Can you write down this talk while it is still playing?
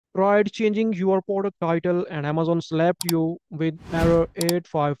Tried changing your product title and Amazon slapped you with error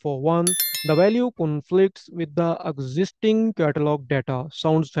 8541. The value conflicts with the existing catalog data.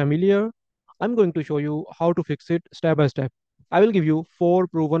 Sounds familiar? I'm going to show you how to fix it step by step. I will give you four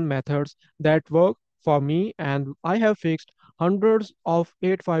proven methods that work for me, and I have fixed hundreds of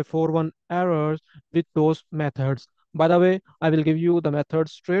 8541 errors with those methods. By the way, I will give you the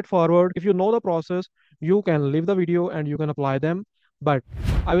methods straightforward. If you know the process, you can leave the video and you can apply them. But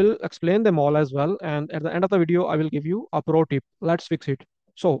I will explain them all as well. And at the end of the video, I will give you a pro tip. Let's fix it.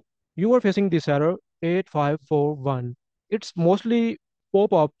 So you are facing this error 8541. It's mostly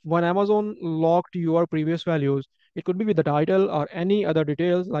pop up when Amazon locked your previous values. It could be with the title or any other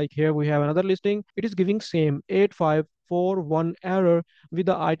details. Like here we have another listing. It is giving same 8541 error with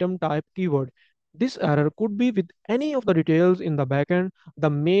the item type keyword. This error could be with any of the details in the backend. The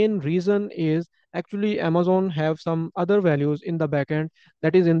main reason is actually Amazon have some other values in the backend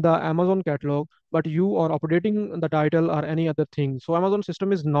that is in the Amazon catalog, but you are updating the title or any other thing. So Amazon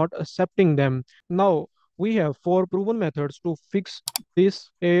system is not accepting them. Now we have four proven methods to fix this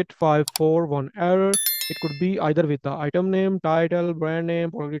 8541 error. It could be either with the item name, title, brand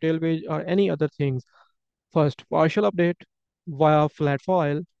name, product detail page, or any other things. First, partial update via flat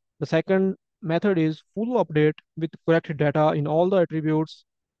file. The second method is full update with correct data in all the attributes.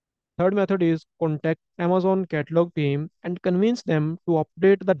 Third method is contact Amazon catalog team and convince them to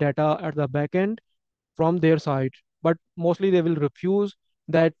update the data at the backend from their side. But mostly they will refuse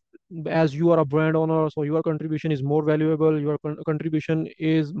that, as you are a brand owner, so your contribution is more valuable, your contribution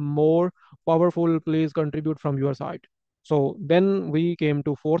is more powerful, please contribute from your side. So then we came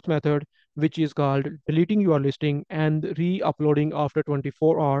to fourth method, which is called deleting your listing and re-uploading after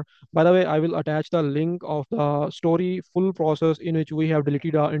 24 hours. By the way, I will attach the link of the story full process in which we have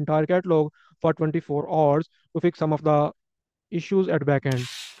deleted our entire catalog for 24 hours to fix some of the issues at backend.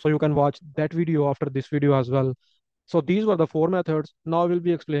 So you can watch that video after this video as well. So these were the four methods. Now we'll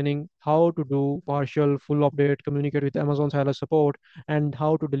be explaining how to do partial, full update, communicate with Amazon seller support, and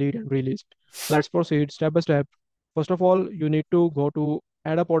how to delete and relist. Let's proceed step by step. First of all, you need to go to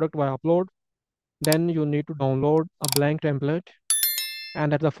add a product via upload. Then you need to download a blank template.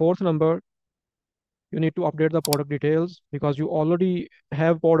 And at the fourth number, you need to update the product details because you already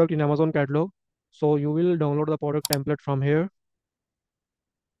have product in Amazon catalog. So you will download the product template from here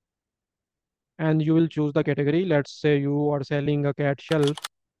and you will choose the category. Let's say you are selling a cat shelf.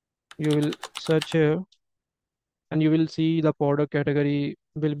 You will search here and you will see the product category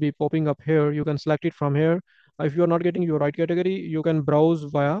will be popping up here. You can select it from here. If you are not getting your right category, you can browse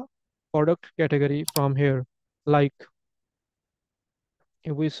via product category from here. Like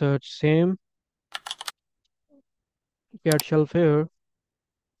if we search same cat shelf here,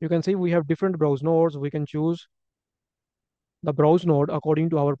 you can see we have different browse nodes. We can choose the browse node according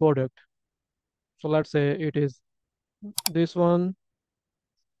to our product. So let's say it is this one.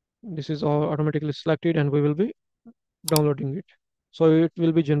 This is all automatically selected and we will be downloading it. So it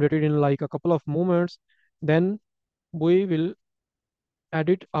will be generated in like a couple of moments. Then we will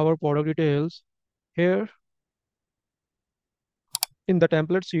edit our product details. Here in the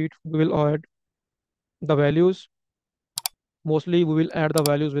template sheet, we will add the values. Mostly we will add the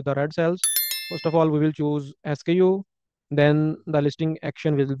values with the red cells. First of all, we will choose SKU. Then the listing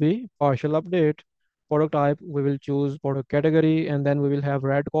action will be partial update. Product type, we will choose product category, and then we will have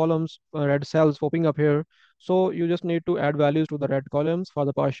red columns, red cells popping up here. So you just need to add values to the red columns for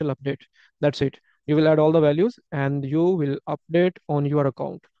the partial update. That's it. You will add all the values and you will update on your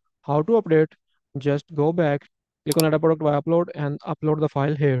account. How to update? Just go back, click on add a product by upload and upload the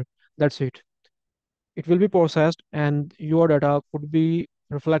file here. That's it. It will be processed and your data could be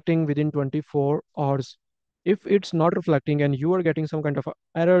reflecting within 24 hours. If it's not reflecting and you are getting some kind of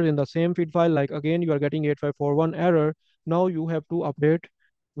error in the same feed file, like again you are getting 8541 error, now you have to update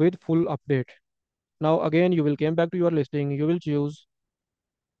with full update. Now again you will come back to your listing, you will choose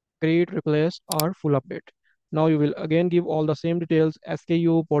create, replace or full update. Now you will again give all the same details,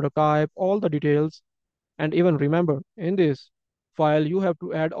 SKU, product type, all the details. And even remember, in this file, you have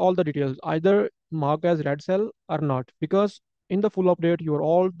to add all the details, either marked as red cell or not, because in the full update, your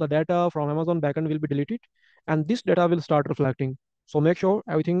all the data from Amazon backend will be deleted and this data will start reflecting. So make sure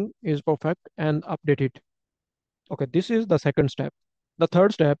everything is perfect and update it. Okay, this is the second step. The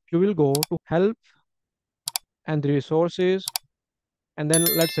third step, you will go to help and the resources. And then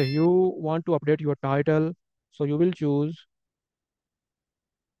let's say you want to update your title. So you will choose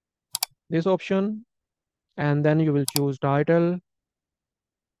this option and then you will choose title.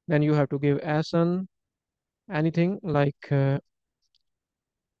 Then you have to give ASIN anything like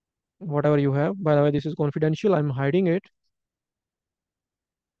whatever you have. By the way, this is confidential. I'm hiding it.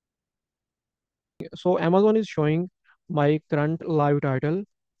 so Amazon is showing my current live title.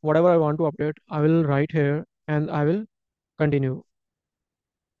 Whatever I want to update, I will write here and I will continue.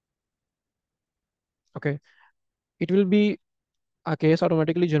 Okay. It will be a case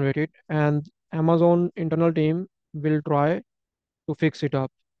automatically generated, and Amazon internal team will try to fix it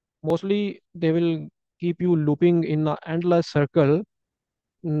up. Mostly, they will keep you looping in an endless circle,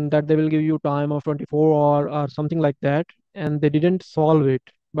 that they will give you time of 24 or something like that, and they didn't solve it,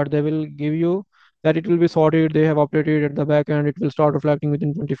 but they will give you that it will be sorted. They have updated at the back end. It will start reflecting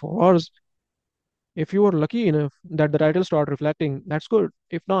within 24 hours. If you are lucky enough that the title start reflecting, that's good.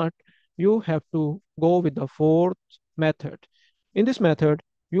 If not, you have to go with the fourth method. In this method,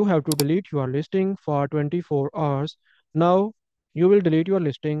 you have to delete your listing for 24 hours. Now, you will delete your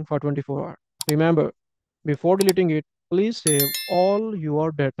listing for 24 hours. Remember, before deleting it, please save all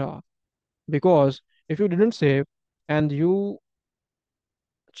your data, because if you didn't save and you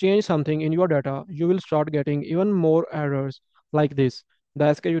change something in your data, you will start getting even more errors like this. The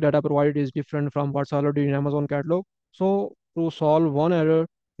SKU data provided is different from what's already in Amazon catalog. So to solve one error,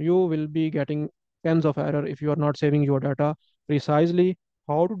 you will be getting tens of error if you are not saving your data precisely.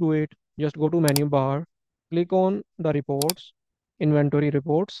 How to do it? Just go to menu bar, click on the reports, inventory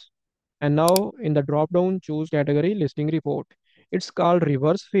reports, and now in the drop down, choose category listing report. It's called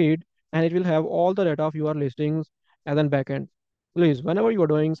reverse feed, and it will have all the data of your listings as an backend. Please, whenever you are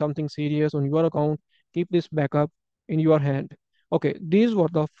doing something serious on your account, keep this backup in your hand. Okay, these were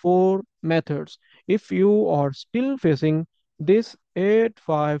the four methods. If you are still facing this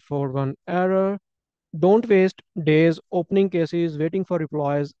 8541 error, don't waste days opening cases, waiting for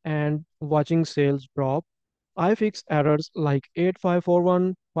replies, and watching sales drop. I fix errors like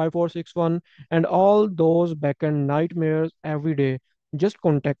 8541, 5461, and all those backend nightmares every day. Just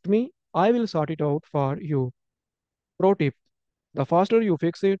contact me. I will sort it out for you. Pro tip: the faster you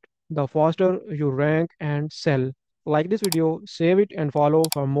fix it, the faster you rank and sell. Like this video, save it, and follow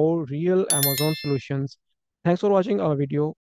for more real Amazon solutions. Thanks for watching our video.